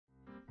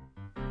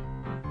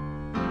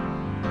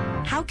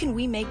How can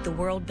we make the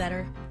world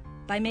better?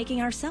 By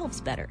making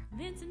ourselves better.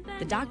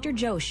 The Dr.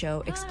 Joe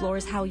Show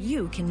explores how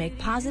you can make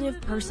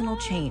positive personal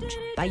change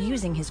by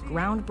using his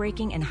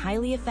groundbreaking and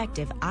highly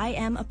effective I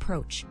Am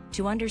approach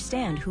to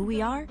understand who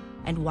we are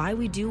and why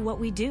we do what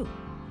we do.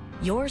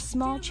 Your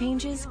small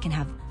changes can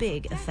have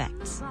big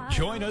effects.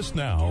 Join us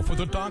now for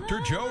the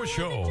Dr. Joe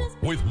Show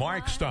with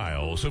Mark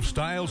Stiles of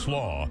Stiles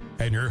Law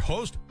and your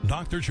host,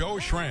 Dr. Joe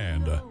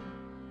Schrand.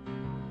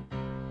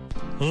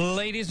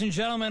 Ladies and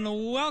gentlemen,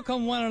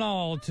 welcome one and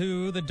all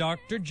to the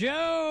Dr.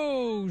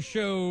 Joe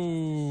Show.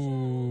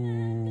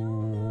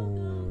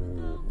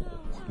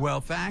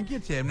 Well, thank you,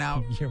 Tim.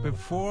 Now,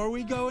 before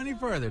we go any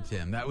further,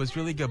 Tim, that was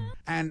really good.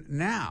 And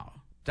now,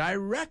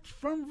 direct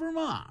from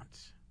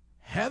Vermont,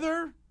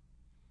 Heather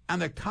and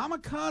the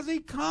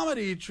Kamikaze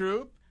Comedy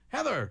Troupe.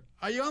 Heather,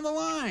 are you on the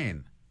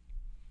line?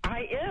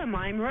 I am.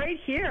 I'm right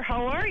here.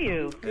 How are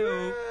you?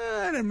 Good.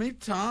 And meet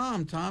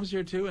Tom. Tom's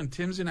here, too, and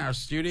Tim's in our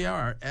studio,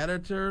 our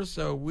editor.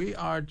 So we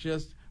are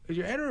just... Is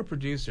your editor or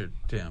producer,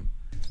 Tim?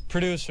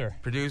 Producer.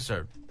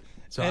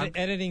 So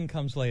editing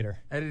comes later.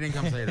 Editing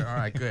comes later. All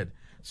right, good.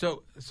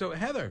 So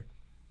Heather.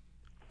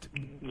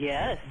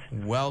 Yes.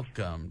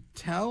 Welcome.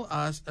 Tell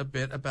us a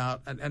bit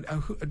about...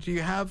 do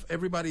you have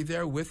everybody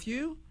there with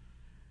you?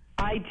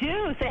 I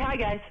do. Say hi,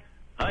 guys.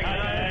 Hi,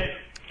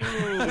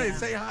 guys. They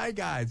say hi,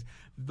 guys.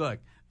 Look,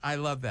 I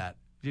love that.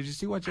 Did you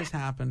see what just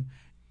happened?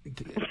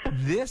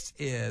 This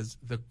is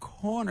the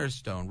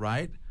cornerstone,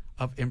 right,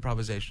 of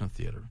improvisational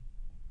theater.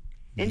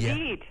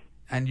 Indeed. Yeah.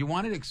 And you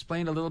wanted to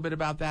explain a little bit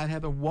about that,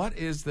 Heather? What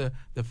is the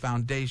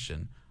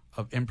foundation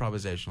of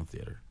improvisational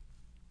theater?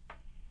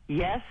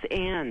 Yes,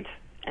 and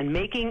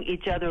making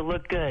each other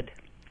look good.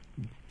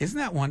 Isn't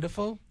that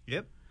wonderful?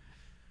 Yep.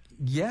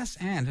 Yes,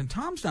 and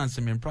Tom's done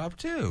some improv,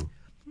 too.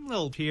 A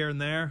little here and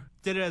there.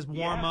 Did it as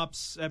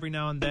warm-ups every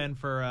now and then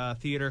for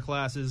theater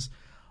classes.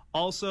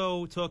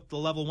 Also took the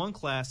level 1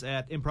 class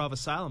at Improv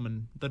Asylum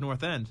in the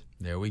North End.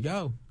 There we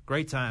go.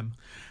 Great time.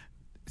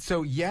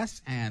 So,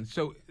 yes, and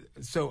so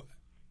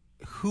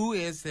who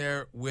is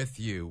there with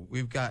you?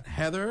 We've got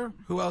Heather.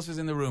 Who else is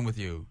in the room with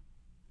you?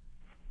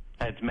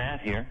 It's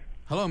Matt here.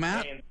 Hello,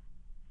 Matt.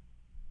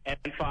 And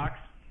Fox.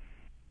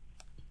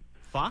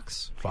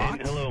 Fox?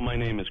 And hello, my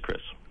name is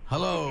Chris.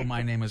 Hello,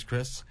 my name is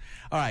Chris.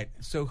 All right,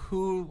 so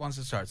who wants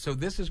to start? So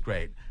this is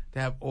great to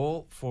have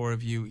all four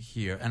of you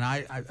here. And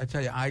I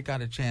tell you, I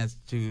got a chance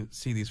to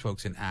see these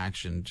folks in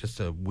action just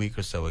a week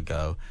or so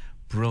ago.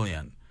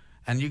 Brilliant.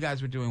 And you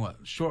guys were doing what?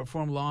 Short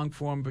form, long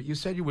form, but you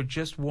said you were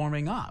just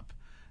warming up.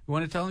 You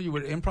want to tell them you were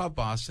at Improv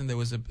Boston. There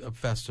was a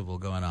festival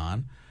going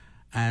on.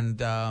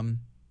 And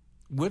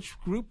which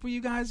group were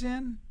you guys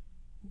in?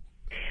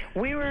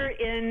 We were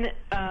in...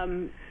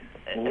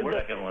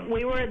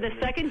 we were the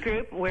second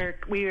group where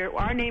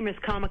our name is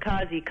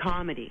Kamikaze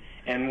Comedy.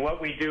 And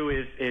what we do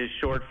is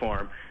short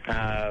form.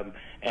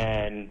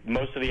 And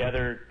most of the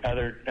other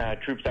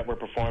troops that were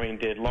performing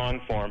did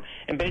long form.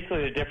 And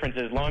basically the difference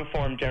is long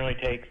form generally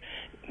takes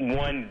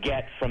one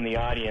get from the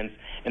audience,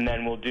 and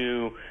then we'll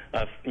do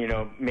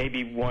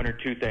maybe one or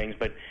two things,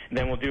 but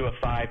then we'll do a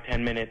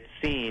 5-10 minute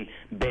scene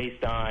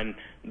based on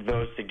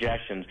those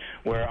suggestions,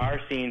 where our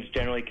scenes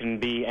generally can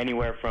be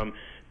anywhere from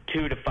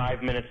 2 to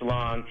 5 minutes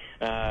long,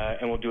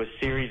 and we'll do a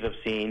series of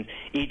scenes,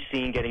 each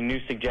scene getting new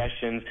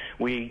suggestions.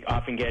 We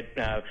often get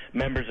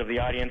members of the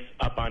audience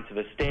up onto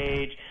the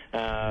stage.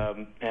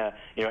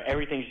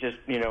 Everything's just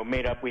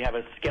made up. We have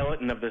a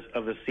skeleton of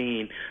the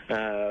scene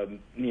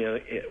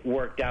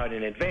worked out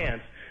in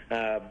advance,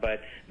 but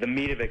the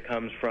meat of it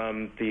comes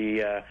from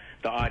the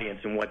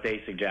audience and what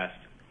they suggest.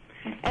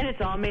 And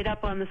it's all made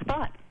up on the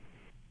spot.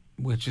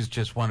 Which is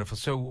just wonderful.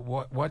 So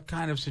what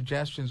kind of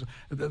suggestions?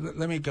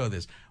 Let me go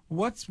this.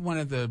 What's one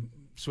of the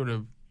sort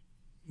of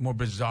more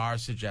bizarre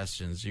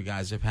suggestions you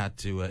guys have had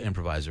to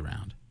improvise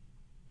around?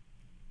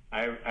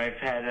 I've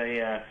had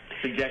a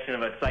suggestion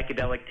of a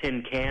psychedelic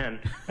tin can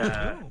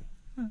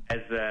as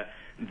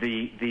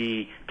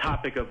the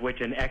topic of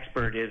which an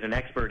expert is an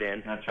expert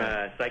in. That's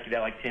right.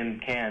 Psychedelic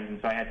tin cans. And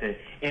so I had to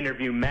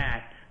interview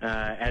Matt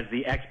as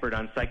the expert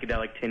on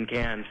psychedelic tin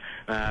cans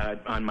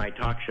on my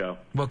talk show.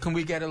 Well, can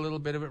we get a little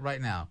bit of it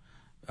right now?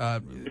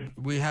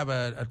 We have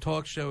a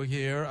talk show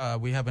here.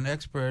 We have an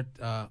expert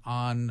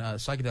on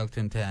psychedelic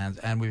tin cans,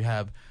 and we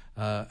have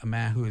a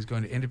man who is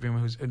going to interview him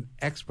who's an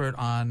expert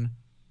on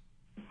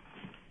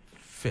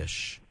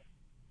fish.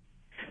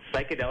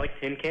 Psychedelic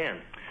tin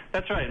cans.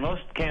 That's right.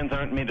 Most cans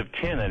aren't made of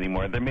tin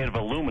anymore. They're made of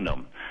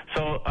aluminum.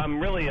 So I'm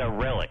really a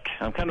relic.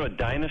 I'm kind of a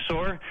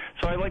dinosaur.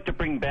 So I like to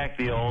bring back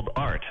the old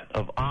art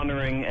of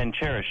honoring and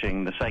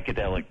cherishing the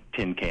psychedelic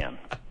tin can.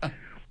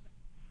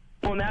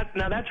 Well,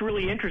 now that's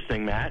really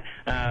interesting, Matt.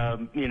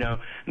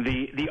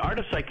 The art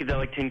of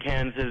psychedelic tin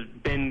cans has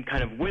been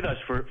kind of with us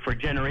for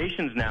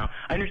generations now.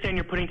 I understand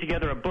you're putting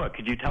together a book.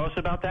 Could you tell us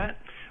about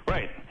that?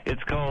 Right.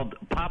 It's called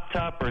Pop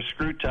Top or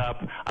Screw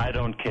Top, I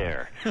Don't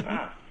Care.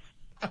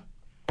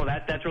 Well,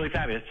 that's really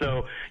fabulous.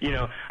 So,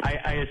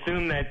 I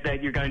assume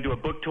that you're going to do a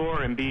book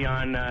tour and be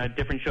on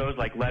different shows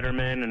like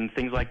Letterman and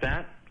things like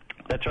that?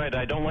 That's right.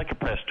 I don't like a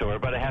press tour,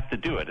 but I have to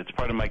do it. It's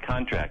part of my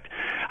contract.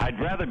 I'd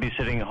rather be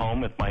sitting at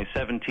home with my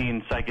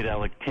 17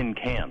 psychedelic tin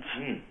cans.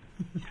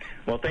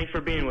 Well, thanks for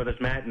being with us,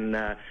 Matt,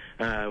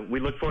 and we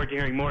look forward to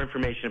hearing more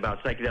information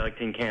about psychedelic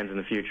tin cans in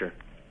the future.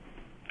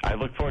 I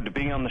look forward to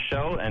being on the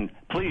show, and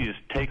please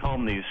take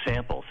home these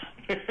samples.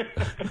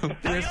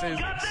 This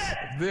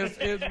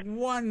is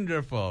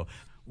wonderful.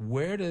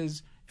 Where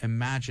does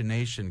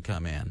imagination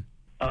come in?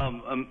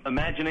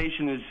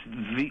 Imagination is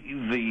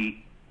the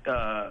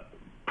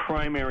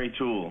primary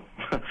tool.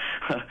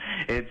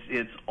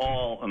 It's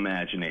all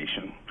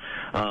imagination.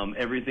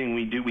 Everything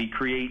we do, we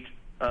create.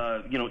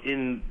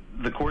 In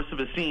the course of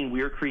a scene,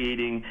 we are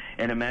creating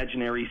an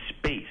imaginary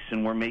space,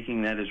 and we're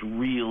making that as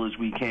real as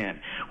we can.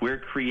 We're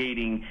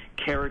creating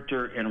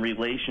character and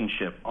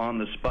relationship on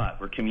the spot.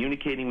 We're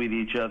communicating with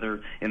each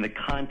other in the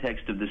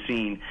context of the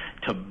scene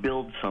to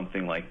build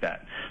something like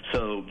that.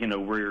 So,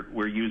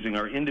 we're using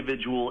our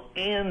individual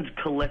and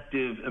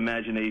collective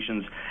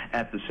imaginations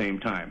at the same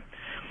time.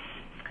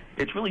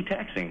 It's really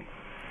taxing.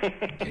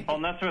 Well,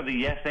 and that's where the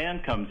yes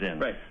and comes in.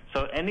 Right.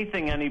 So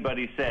anything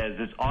anybody says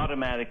is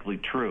automatically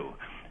true.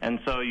 And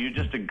so you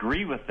just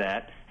agree with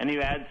that, and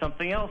you add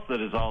something else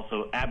that is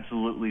also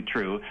absolutely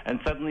true, and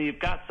suddenly you've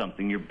got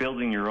something. You're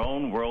building your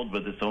own world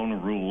with its own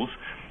rules,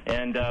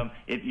 and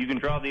you can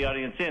draw the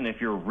audience in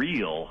if you're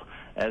real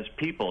as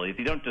people. If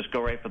you don't just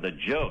go right for the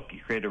joke,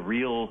 you create a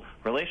real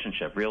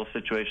relationship, real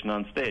situation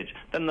on stage,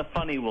 then the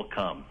funny will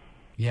come.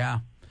 Yeah.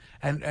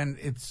 And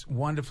it's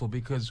wonderful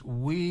because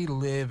we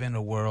live in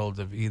a world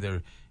of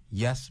either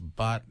yes,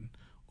 but,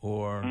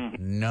 or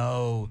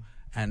no.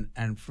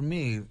 And for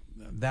me,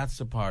 that's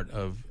the part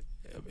of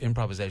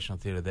improvisational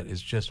theater that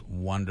is just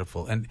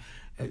wonderful. And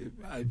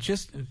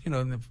just, in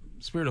the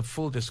spirit of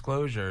full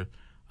disclosure,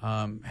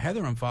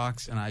 Heather and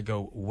Fox and I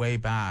go way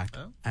back,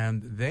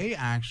 and they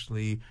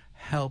actually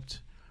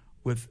helped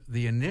with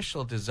the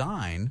initial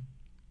design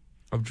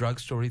of Drug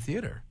Story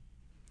Theater.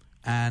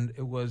 And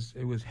it was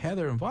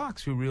Heather and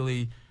Fox who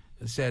really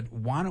said,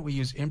 why don't we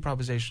use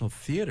improvisational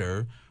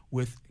theater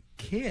with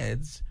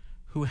kids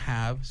who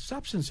have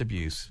substance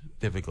abuse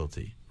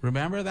difficulty?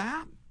 Remember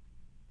that?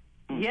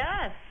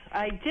 Yes,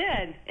 I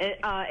did.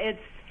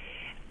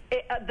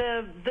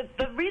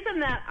 The reason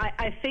that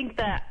I think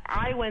that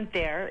I went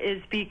there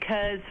is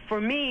because for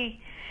me,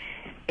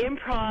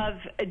 improv,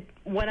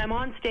 when I'm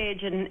on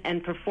stage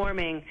and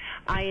performing,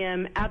 I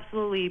am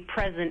absolutely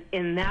present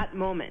in that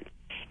moment.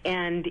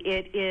 And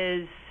it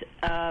is,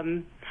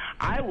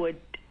 I would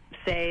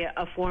say,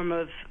 a form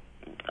of,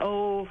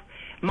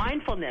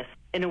 mindfulness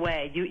in a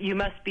way. You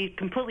must be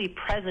completely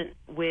present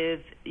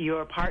with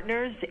your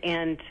partners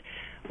and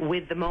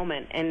with the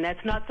moment. And that's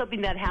not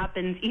something that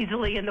happens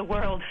easily in the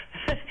world.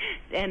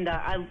 And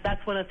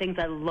that's one of the things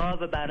I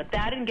love about it.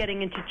 That and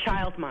getting into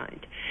child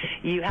mind.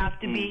 You have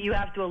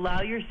to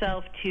allow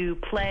yourself to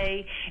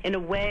play in a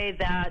way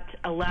that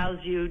allows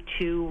you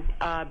to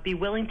be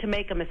willing to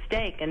make a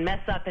mistake and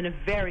mess up in a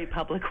very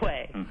public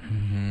way.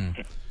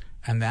 Mm-hmm.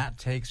 And that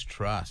takes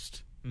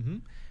trust. Mm-hmm.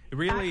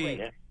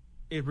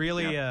 You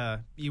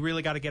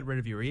really got to get rid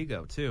of your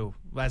ego too,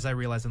 as I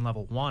realized in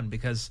level 1,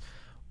 because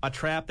a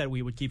trap that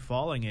we would keep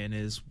falling in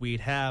is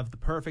we'd have the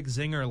perfect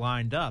zinger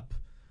lined up,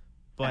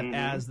 but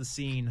as the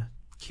scene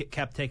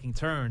kept taking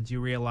turns, you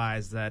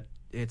realize that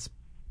it's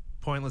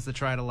pointless to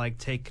try to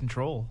take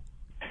control.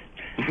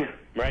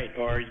 Right,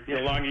 or the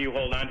longer you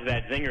hold on to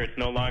that zinger, it's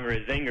no longer a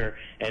zinger,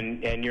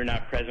 and you're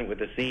not present with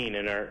the scene,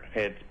 and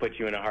it puts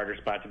you in a harder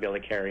spot to be able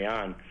to carry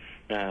on.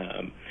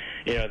 The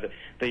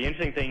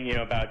interesting thing,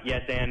 about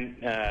yes and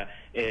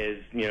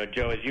is,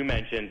 Joe, as you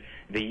mentioned,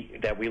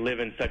 that we live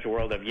in such a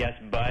world of yes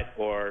but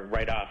or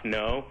right off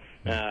no.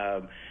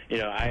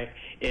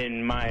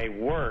 In my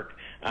work,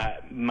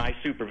 my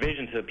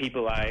supervision to the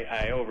people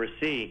I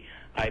oversee,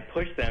 I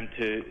push them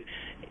to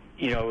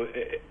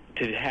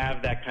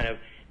have that kind of,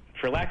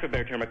 for lack of a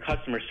better term, a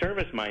customer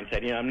service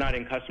mindset. I'm not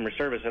in customer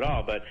service at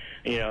all, but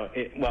in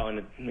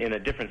a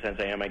different sense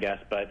I am, I guess.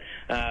 But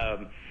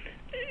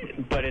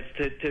it's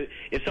to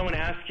if someone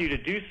asks you to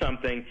do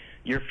something,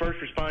 your first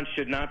response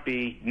should not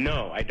be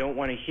no. I don't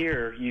want to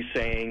hear you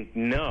saying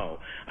no.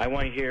 I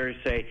want to hear you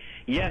say,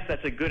 yes,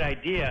 that's a good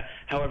idea.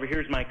 However,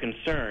 here's my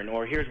concern,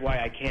 or here's why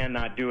I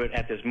cannot do it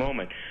at this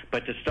moment.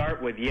 But to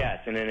start with yes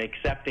in an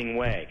accepting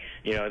way,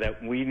 that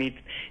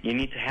you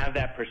need to have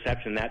that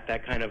perception,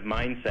 that kind of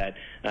mindset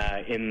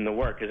in the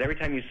work. Because every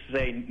time you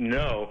say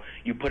no,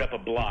 you put up a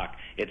block.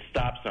 It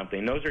stops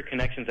something. Those are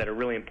connections that are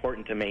really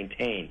important to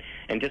maintain.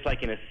 And just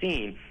like in a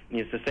scene,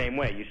 it's the same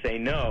way. You say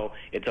no,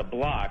 it's a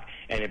block,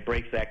 and it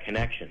breaks that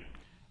connection.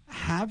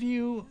 Have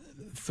you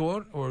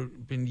thought or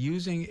been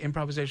using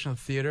improvisational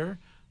theater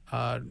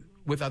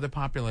with other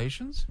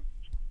populations?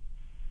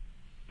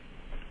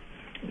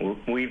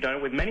 We've done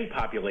it with many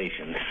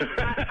populations.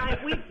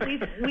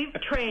 We've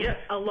trained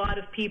a lot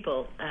of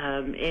people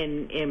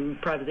in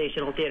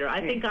improvisational theater.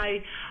 I think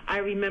I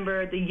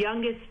remember the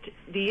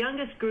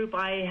youngest group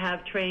I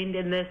have trained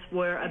in this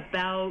were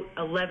about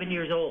 11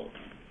 years old.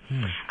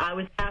 I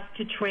was asked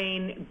to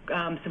train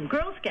some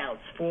Girl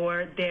Scouts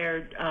for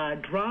their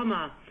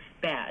drama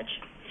badge.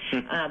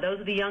 Those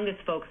are the youngest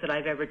folks that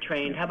I've ever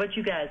trained. How about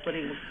you guys?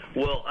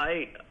 Well,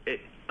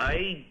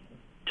 I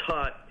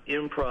taught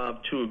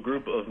improv to a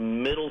group of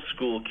middle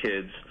school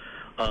kids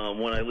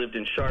when I lived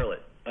in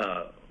Charlotte,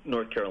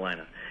 North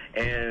Carolina.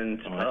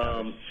 And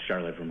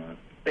Charlotte, Vermont.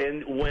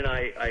 And when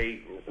I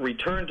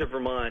returned to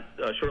Vermont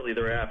shortly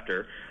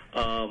thereafter,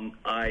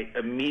 I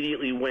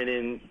immediately went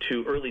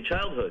into early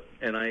childhood,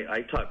 and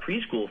I taught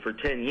preschool for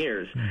 10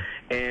 years.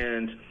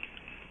 And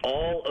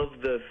all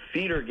of the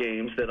theater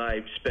games that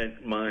I've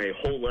spent my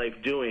whole life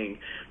doing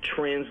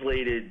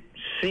translated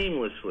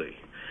seamlessly.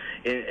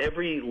 In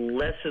every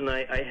lesson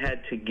I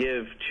had to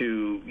give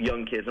to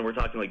young kids, and we're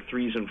talking like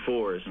 3s and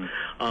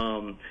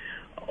 4s,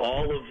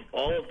 all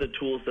of the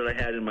tools that I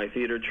had in my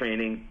theater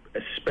training,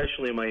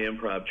 especially in my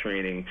improv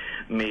training,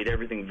 made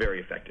everything very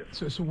effective.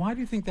 So why do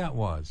you think that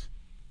was?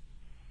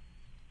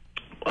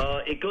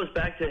 It goes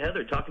back to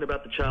Heather talking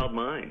about the child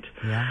mind.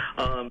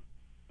 Yeah.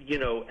 You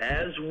know,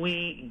 as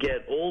we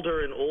get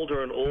older and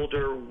older and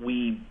older,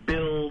 we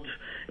build,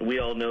 and we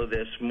all know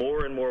this,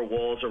 more and more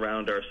walls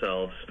around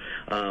ourselves,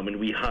 and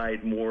we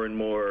hide more and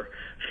more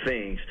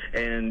things.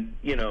 And,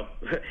 you know,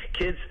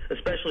 kids,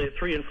 especially at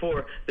 3 and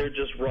 4, they're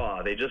just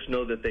raw. They just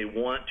know that they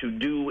want to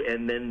do,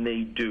 and then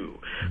they do.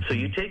 So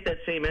you take that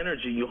same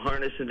energy, you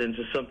harness it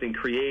into something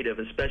creative,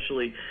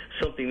 especially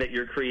something that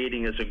you're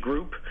creating as a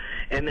group,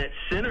 and that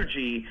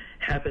synergy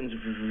happens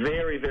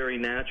very, very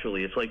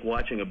naturally. It's like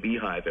watching a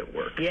beehive at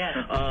work.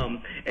 Yeah.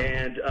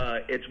 And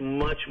it's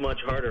much, much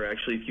harder,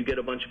 actually, if you get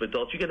a bunch of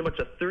adults. You get a bunch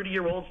of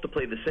 30-year-olds to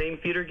play the same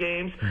theater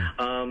games.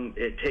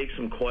 It takes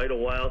them quite a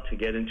while to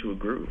get into a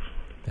groove.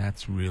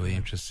 That's really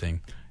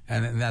interesting.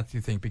 And that,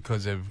 you think,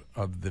 because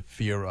of the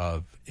fear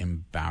of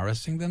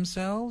embarrassing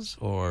themselves,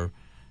 or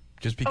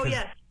just because... Oh,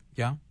 yes.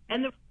 Yeah?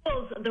 And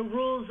the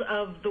rules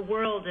of the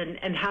world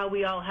and how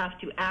we all have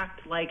to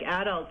act like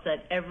adults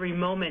at every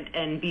moment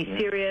and be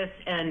serious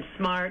and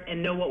smart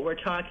and know what we're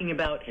talking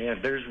about. Yeah,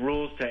 there's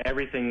rules to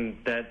everything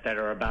that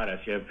are about us.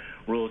 You have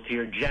rules to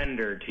your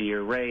gender, to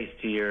your race,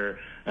 to your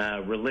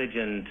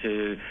religion,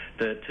 to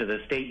the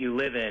state you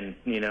live in,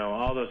 you know,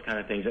 all those kind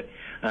of things.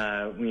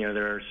 You know,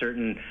 there are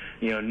certain,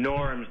 you know,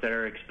 norms that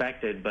are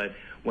expected, but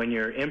when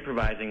you're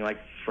improvising, like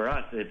for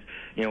us, it's,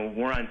 you know,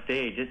 we're on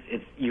stage,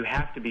 it's you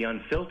have to be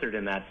unfiltered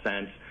in that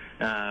sense.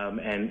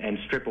 And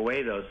strip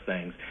away those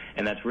things.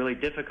 And that's really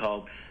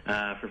difficult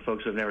for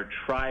folks who have never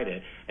tried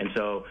it. And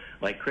so,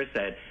 like Chris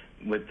said,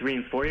 with 3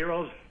 and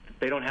 4-year-olds,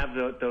 they don't have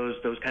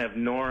those kind of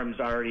norms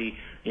already,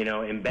 you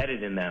know,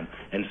 embedded in them.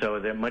 And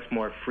so they're much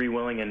more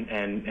free-willing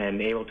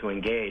and able to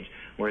engage.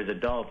 Whereas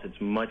adults,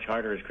 it's much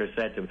harder, as Chris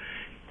said, to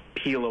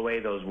peel away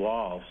those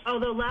walls.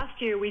 Although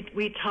last year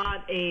we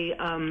taught a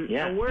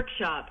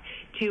workshop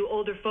to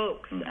older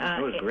folks. That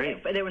was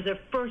great. There was a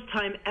first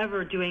time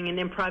ever doing an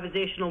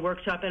improvisational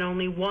workshop, and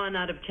only 1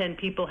 out of 10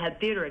 people had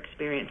theater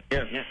experience.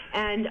 Yeah.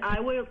 And I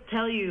will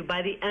tell you,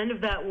 by the end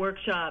of that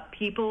workshop,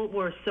 people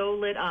were so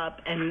lit up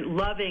and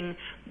loving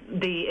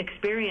the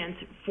experience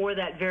for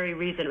that very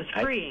reason. It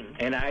was freeing.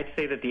 And I'd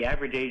say that the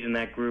average age in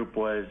that group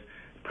was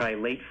probably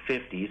late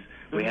 50s.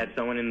 We had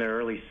someone in their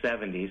early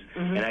 70s.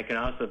 And I can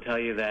also tell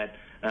you that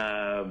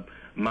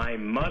my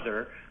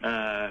mother,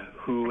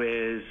 who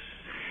is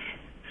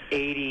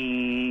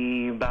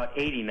about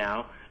 80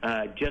 now,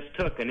 just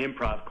took an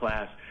improv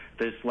class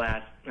this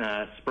last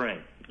spring.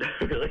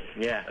 Really?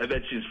 Yeah. I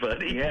bet she's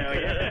funny.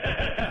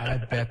 Yeah.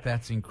 I bet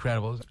that's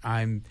incredible.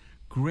 I'm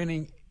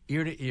grinning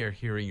ear to ear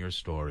hearing your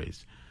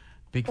stories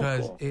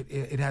because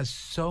it has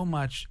so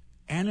much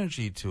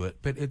energy to it,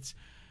 but it's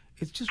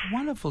just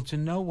wonderful to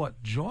know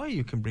what joy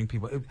you can bring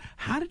people.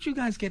 How did you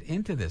guys get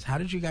into this? How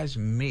did you guys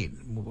meet?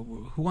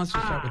 Who wants to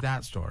start with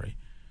that story?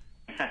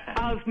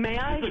 May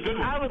I?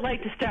 I would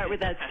like to start with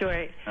that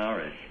story. All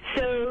right.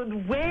 So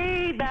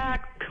way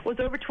back, was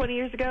over 20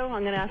 years ago?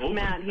 I'm going to ask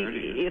Matt.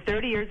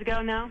 30 years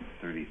ago now?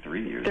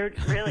 33 years.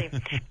 Really?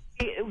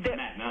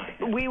 Matt,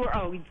 no. We were,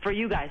 for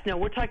you guys. No,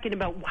 we're talking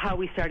about how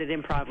we started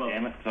improv. Well,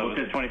 so it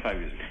was 25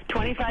 years ago.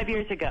 25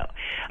 years ago.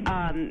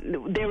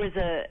 There was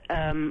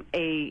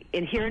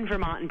here in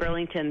Vermont, in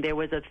Burlington, there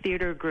was a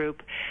theater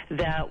group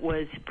that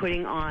was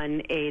putting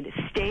on a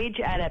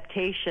stage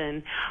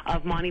adaptation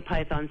of Monty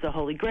Python's The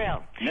Holy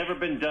Grail. Never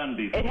been done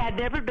before. It had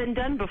never been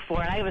done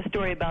before, and I have a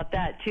story about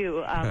that,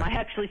 too. I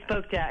actually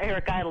spoke to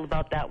Eric Idle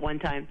about that one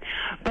time.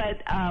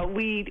 But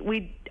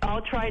we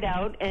all tried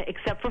out,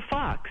 except for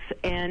Fox,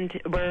 and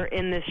we're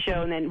in this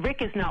show. And then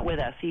Rick is not with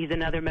us. He's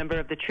another member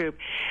of the troupe.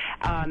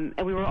 And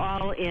we were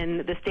all in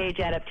the stage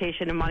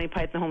adaptation of Monty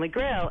Python, The Holy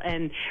Grail.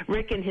 And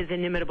Rick, in his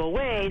inimitable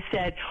way,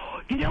 said,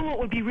 you know what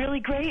would be really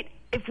great?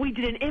 If we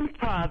did an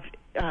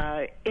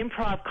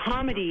improv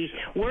comedy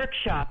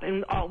workshop,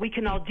 and we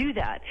can all do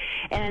that.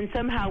 And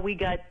somehow we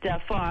got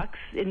Fox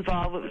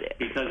involved.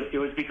 Because it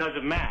was because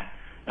of Matt.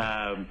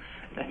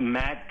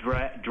 Matt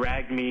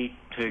dragged me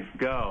to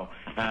go.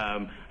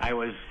 I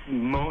was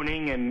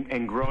moaning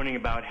and groaning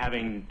about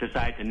having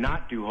decided to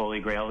not do Holy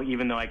Grail,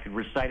 even though I could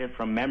recite it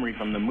from memory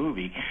from the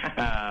movie.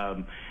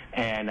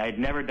 And I'd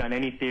never done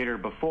any theater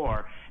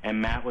before. And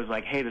Matt was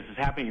like, "Hey, this is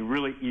happening.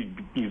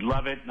 You'd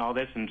love it and all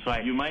this." And so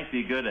you might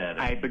be good at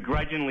it. I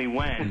begrudgingly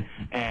went,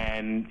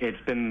 and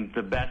it's been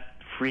the best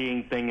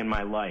freeing thing in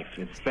my life.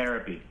 It's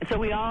therapy. So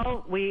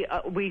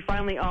we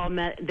finally all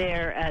met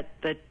there at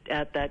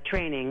that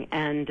training,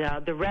 and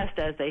the rest,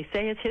 as they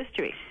say, is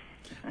history.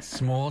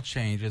 Small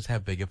changes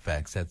have big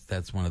effects.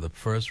 That's one of the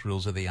first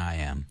rules of the I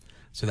Am.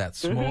 So that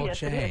small yes,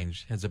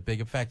 change has a big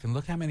effect. And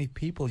look how many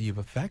people you've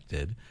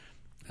affected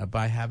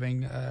by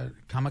having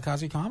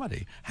Kamikaze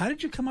Comedy. How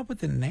did you come up with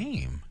the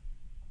name?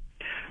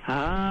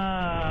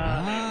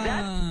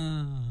 That's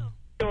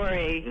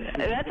story.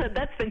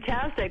 That's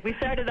fantastic. We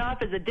started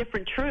off as a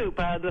different troupe,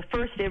 the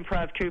first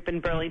improv troupe in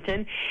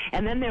Burlington,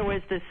 and then there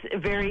was this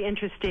very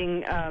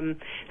interesting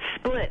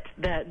split,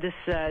 this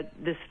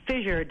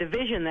fissure,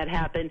 division that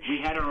happened. We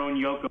had our own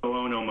Yoko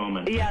Ono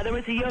moment. Yeah, there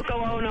was a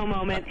Yoko Ono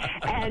moment,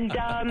 and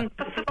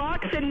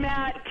Fox and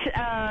Matt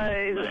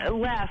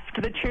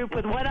left the troupe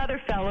with one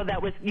other fellow that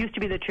used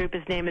to be the troupe.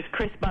 His name is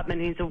Chris Buttman.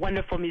 He's a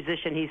wonderful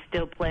musician. He's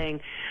still playing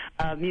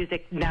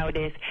music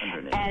nowadays,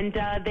 and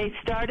they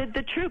started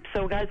the troupe.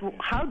 So, guys,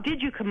 how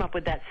did you come up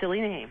with that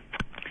silly name?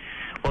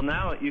 Well,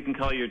 now you can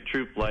call your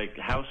troupe like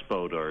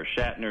Houseboat or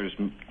Shatner's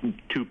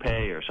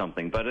Toupee or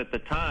something. But at the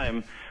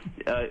time,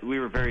 we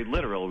were very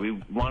literal.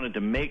 We wanted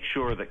to make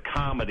sure that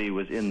comedy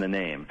was in the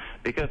name.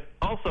 Because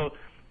also,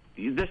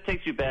 this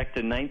takes you back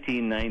to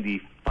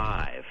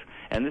 1995.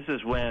 And this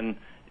is when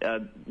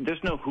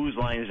there's no Whose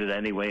Line Is It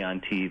Anyway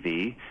on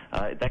TV.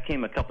 That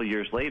came a couple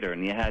years later,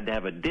 and you had to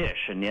have a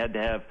dish, and you had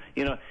to have,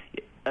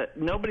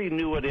 nobody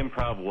knew what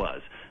improv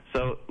was.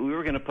 So we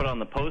were going to put on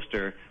the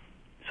poster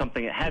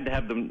something that had to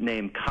have the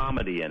name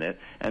comedy in it,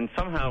 and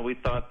somehow we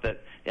thought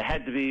that it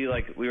had to be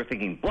like, we were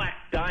thinking Black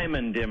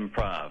Diamond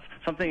Improv,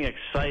 something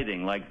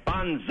exciting like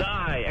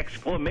Bonsai!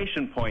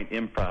 Exclamation point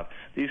Improv.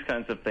 These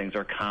kinds of things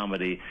are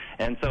comedy.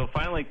 And so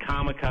finally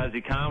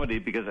Kamikaze Comedy,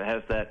 because it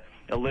has that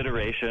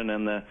alliteration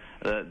and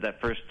that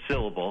first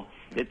syllable,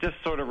 it just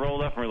sort of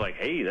rolled up and we're like,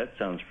 hey, that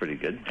sounds pretty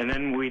good. And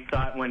then we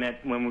thought when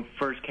we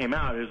first came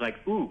out, it was like,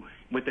 ooh,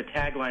 with the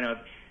tagline of,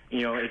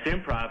 it's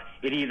improv,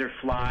 it either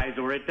flies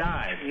or it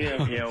dies.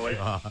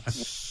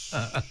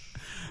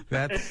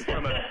 That's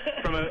from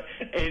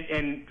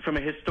a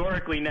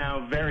historically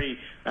now very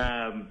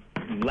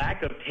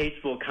lack of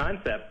tasteful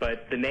concept,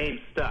 but the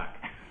name stuck.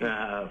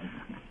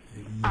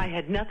 I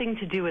had nothing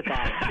to do with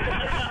that.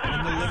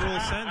 In the literal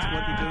sense,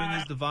 what you're doing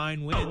is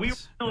divine wins. We were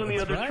still in the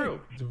other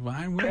troupe.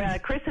 Divine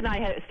wins. Chris and I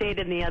had stayed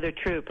in the other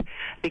troupe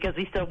because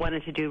we still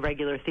wanted to do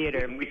regular theater.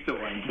 And we still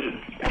wanted to.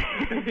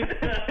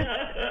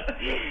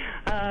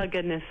 Oh,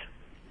 goodness.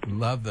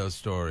 Love those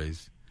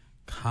stories.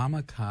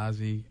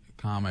 Kamikaze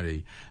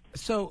Comedy.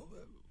 So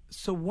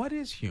what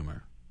is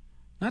humor?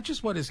 Not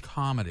just what is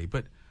comedy,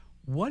 but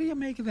what do you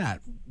make of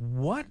that?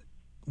 What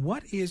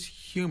is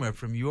humor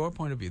from your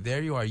point of view?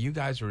 There you are. You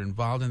guys are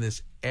involved in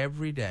this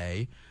every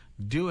day,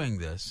 doing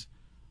this.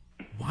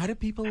 Why do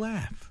people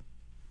laugh?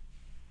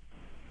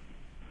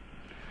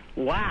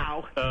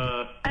 Wow.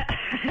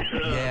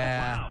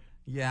 Yeah. Wow.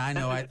 Yeah, I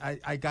know.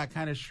 I got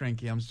kind of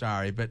shrinky. I'm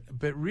sorry, but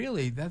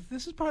really,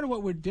 this is part of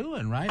what we're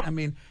doing, right? I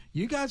mean,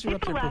 you guys are people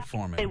up there laugh.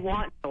 performing. They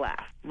want to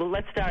laugh. Well,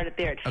 let's start it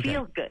there. It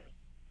feels good.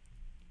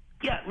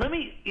 Yeah,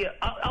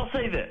 I'll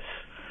say this.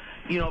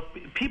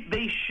 People,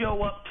 they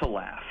show up to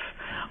laugh.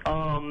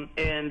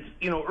 And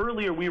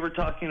earlier we were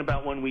talking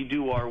about when we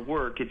do our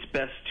work, it's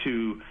best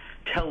to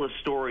tell a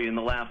story and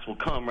the laughs will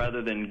come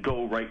rather than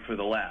go right for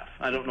the laugh.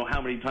 I don't know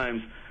how many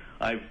times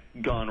I've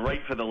gone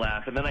right for the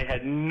laugh and then I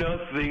had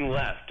nothing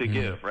left to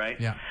give, right?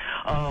 Yeah.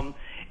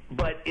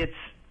 But it's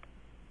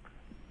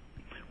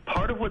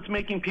part of what's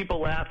making people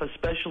laugh,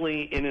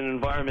 especially in an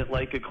environment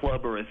like a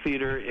club or a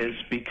theater, is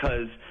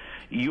because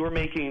you're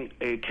making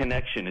a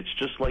connection. It's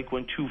just like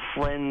when two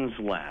friends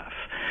laugh.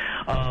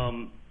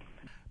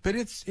 But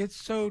it's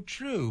so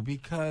true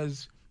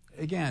because,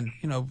 again,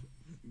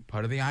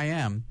 part of the I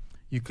Am,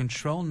 you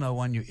control no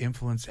one, you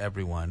influence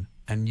everyone,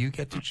 and you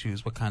get to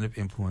choose what kind of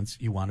influence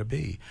you want to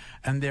be.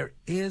 And there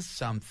is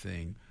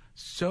something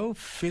so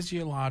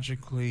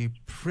physiologically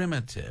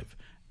primitive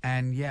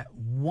and yet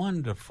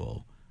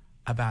wonderful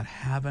about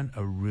having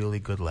a really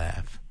good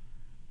laugh.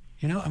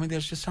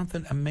 There's just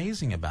something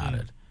amazing about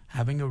it,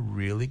 having a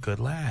really good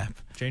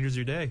laugh. Changes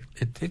your day.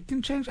 It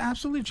can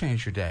absolutely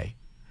change your day.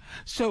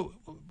 So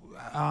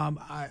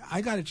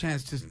I got a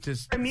chance to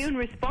immune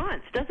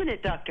response, doesn't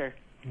it, Doctor?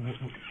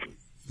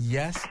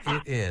 Yes,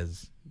 it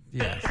is.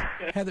 Yes,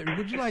 Heather,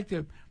 would you like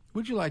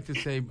to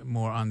say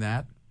more on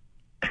that?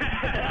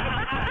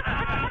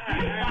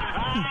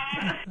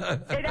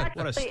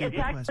 It's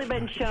actually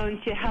been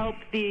shown to help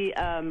the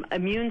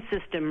immune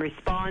system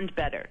respond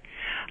better.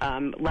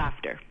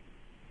 Laughter.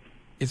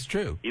 It's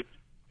true. You're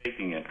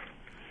making it.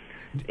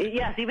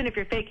 Yes, even if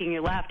you're faking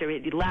your laughter,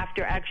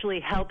 laughter actually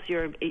helps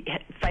your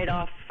fight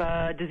off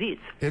disease.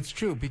 It's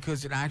true,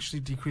 because it actually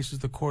decreases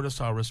the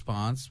cortisol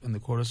response, and the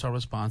cortisol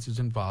response is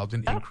involved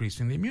in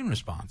increasing the immune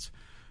response,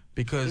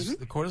 because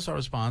the cortisol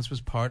response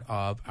was part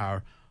of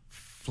our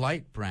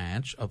flight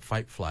branch of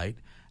fight-flight,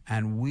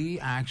 and we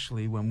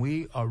actually, when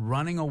we are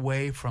running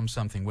away from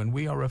something, when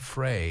we are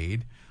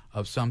afraid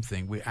of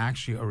something, we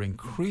actually are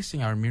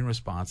increasing our immune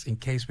response in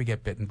case we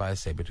get bitten by a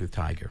saber-toothed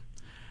tiger.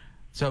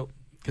 So,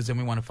 because then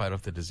we want to fight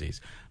off the disease.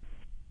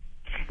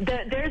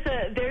 There's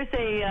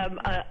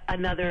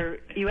another.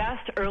 You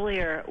asked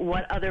earlier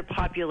what other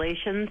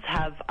populations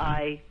have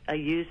I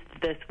used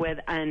this with,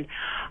 and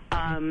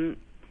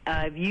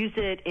I've used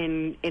it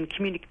in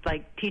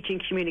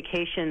teaching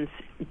communications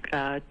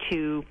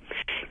to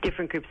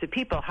different groups of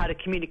people, how to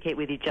communicate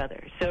with each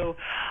other. So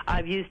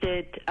I've used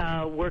it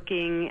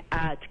working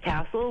at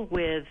Castle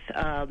with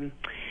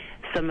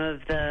some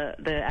of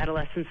the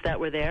adolescents that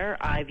were there.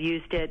 I've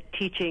used it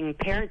teaching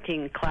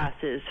parenting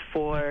classes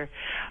for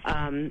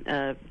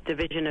a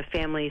Division of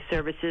Family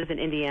Services in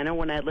Indiana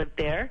when I lived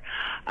there.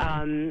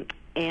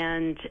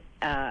 And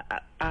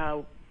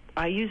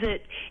I use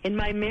it in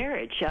my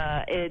marriage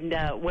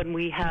when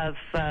we have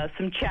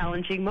some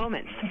challenging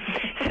moments.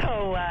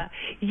 So,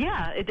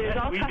 there's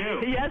all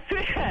kinds. Yes,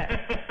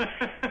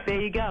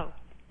 there you go.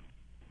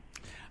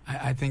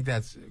 I think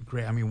that's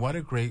great. I mean, what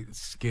a great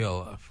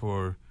skill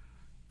for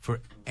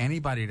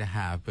anybody to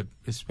have, but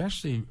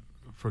especially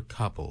for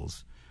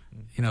couples.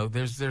 You know,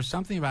 there's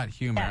something about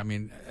humor. I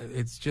mean,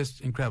 it's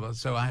just incredible.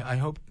 So I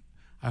hope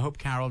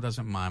Carol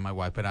doesn't mind, my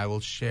wife, but I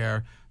will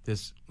share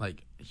this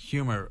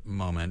humor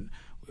moment.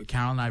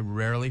 Carol and I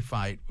rarely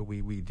fight, but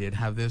we did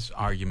have this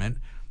argument,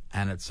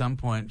 and at some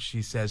point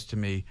she says to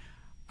me,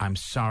 "I'm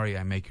sorry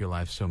I make your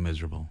life so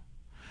miserable,"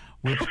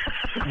 which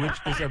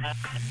is a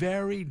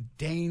very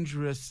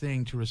dangerous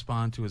thing to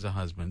respond to as a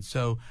husband.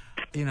 So,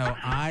 you know,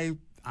 I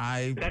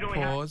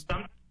paused.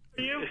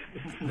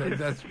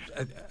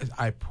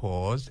 I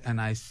paused and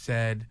I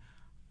said,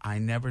 "I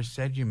never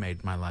said you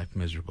made my life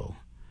miserable."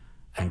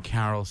 And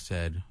Carol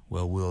said,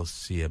 "Well, we'll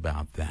see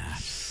about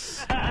that."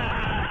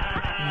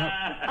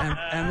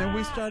 And then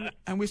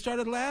we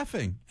started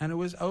laughing, and it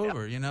was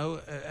over. You know,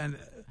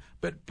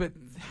 but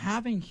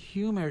having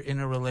humor in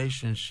a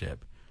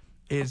relationship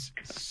is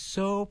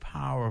so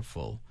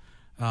powerful.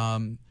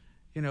 You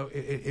know,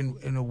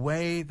 in a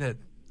way that.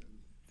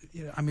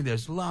 You know, I mean,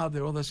 there's love,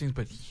 there are all those things,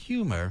 but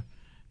humor,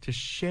 to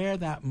share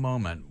that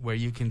moment where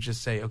you can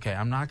just say, okay,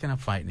 I'm not going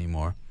to fight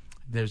anymore.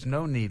 There's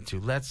no need to.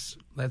 Let's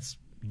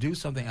do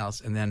something else,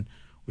 and then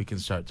we can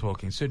start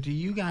talking. So do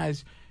you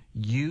guys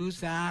use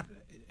that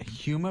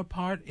humor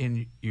part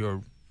in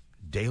your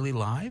daily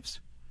lives?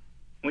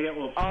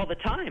 All the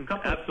time.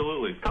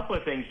 Absolutely. A couple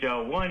of things,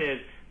 Joe. One is,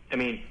 I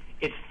mean,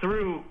 it's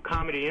through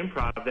comedy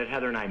improv that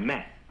Heather and I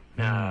met.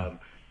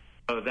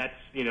 So that's,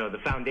 you know, the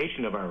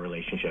foundation of our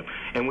relationship.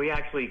 And we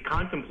actually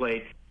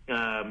contemplate,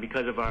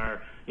 because of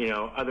our, you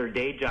know, other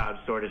day jobs,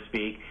 so to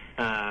speak,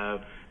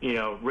 you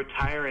know,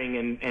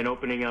 retiring and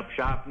opening up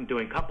shop and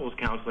doing couples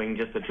counseling,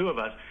 just the two of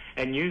us,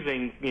 and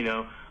using, you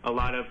know, a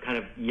lot of kind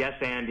of yes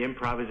and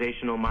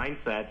improvisational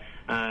mindset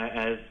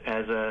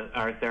as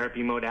our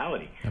therapy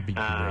modality. That'd be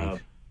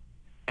great.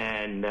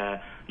 And,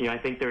 you know, I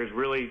think there's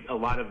really a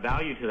lot of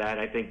value to that.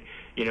 I think,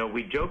 you know,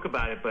 we joke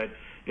about it, but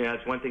you know,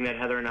 it's one thing that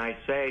Heather and I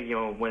say, you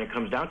know, when it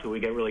comes down to it, we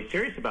get really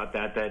serious about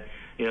that,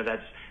 you know,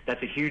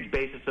 that's a huge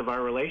basis of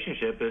our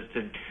relationship, is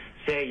to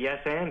say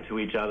yes and to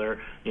each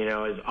other, you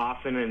know, as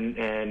often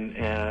and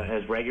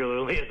as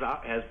regularly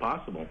as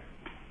possible.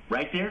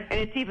 Right, dear? And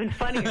it's even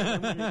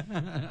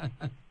funnier.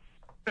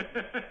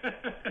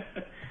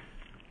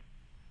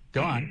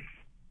 Go on.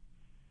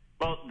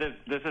 Well,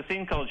 there's a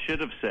scene called Should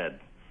Have Said.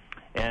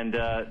 And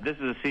this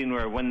is a scene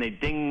where when they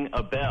ding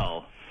a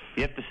bell,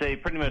 you have to say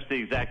pretty much the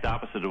exact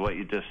opposite of what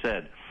you just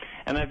said.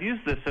 And I've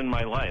used this in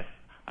my life.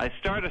 I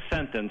start a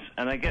sentence,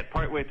 and I get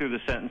partway through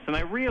the sentence, and I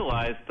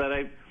realize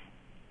that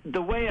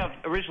the way I've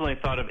originally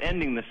thought of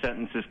ending the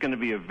sentence is going to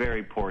be a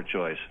very poor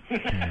choice.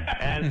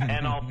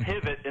 and I'll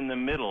pivot in the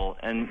middle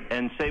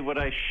and say what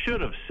I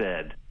should have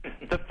said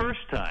the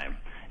first time.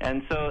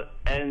 And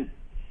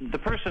the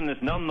person is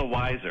none the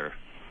wiser,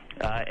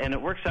 and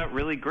it works out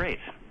really great.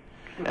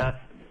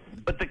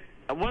 But the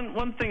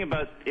one thing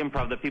about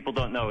improv that people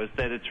don't know is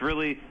that it's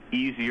really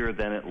easier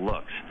than it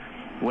looks.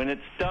 When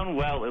it's done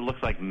well, it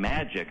looks like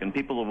magic, and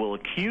people will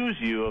accuse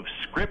you of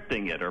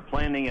scripting it or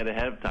planning it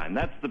ahead of time.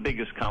 That's the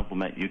biggest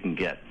compliment you can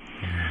get.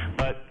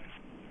 But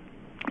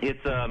it's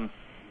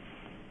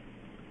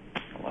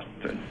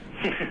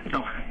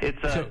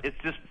it's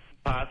just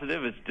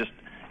positive. It's just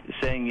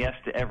saying yes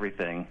to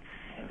everything,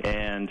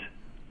 and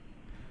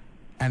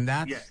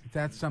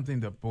that's something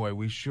that, boy,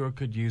 we sure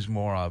could use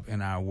more of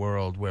in our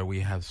world, where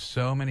we have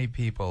so many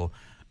people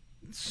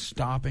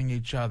stopping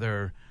each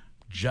other,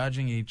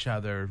 judging each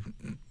other,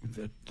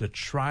 the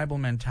tribal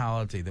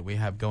mentality that we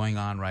have going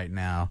on right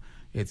now.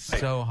 It's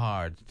so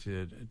hard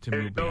to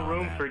move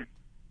beyond that.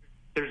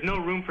 There's no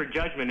room for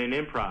judgment in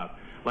improv.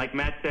 Like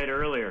Matt said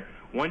earlier,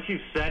 once you've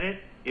said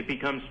it, it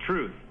becomes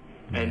truth.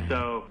 And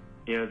so,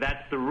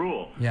 that's the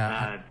rule.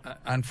 Yeah.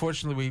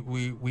 Unfortunately,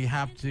 we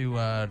have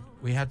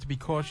to be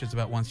cautious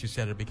about once you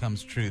said it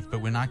becomes truth,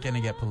 but we're not going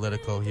to get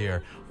political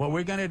here. What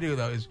we're going to do,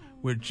 though, is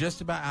we're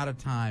just about out of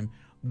time.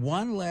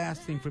 One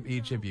last thing from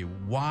each of you.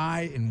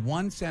 Why, in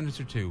one sentence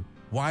or two,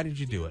 why did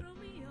you do it?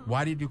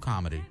 Why do you do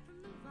comedy?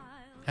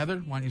 Heather,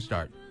 why don't you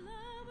start?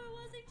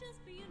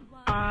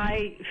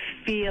 I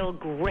feel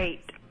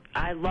great.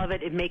 I love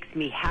it. It makes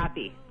me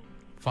happy.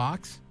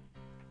 Fox?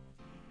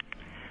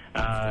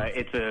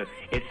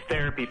 It's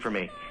therapy for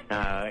me.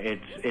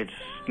 It's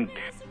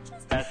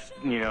best,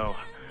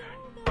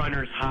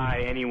 runner's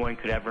high anyone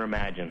could ever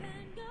imagine.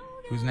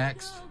 Who's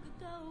next?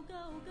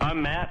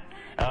 I'm Matt.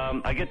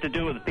 I get to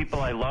do it with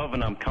people I love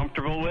and I'm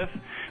comfortable with,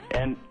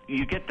 and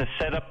you get to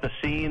set up the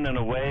scene in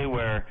a way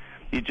where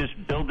you just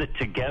build it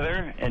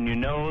together, and you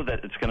know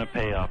that it's going to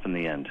pay off in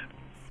the end.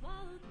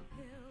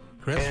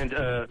 Chris?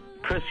 And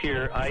Chris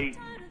here,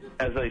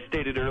 as I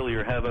stated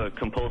earlier, have a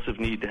compulsive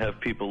need to have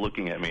people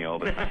looking at me all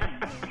the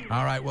time.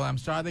 All right, well, I'm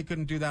sorry they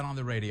couldn't do that on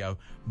the radio,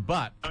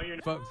 but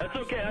folks, That's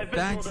okay. I've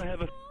been told to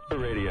have a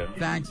radio.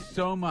 Thanks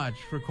so much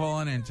for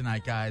calling in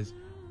tonight, guys.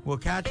 We'll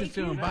catch you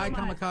soon. Bye,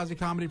 Kamikaze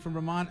Comedy from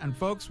Vermont. And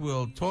folks,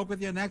 we'll talk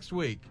with you next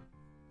week.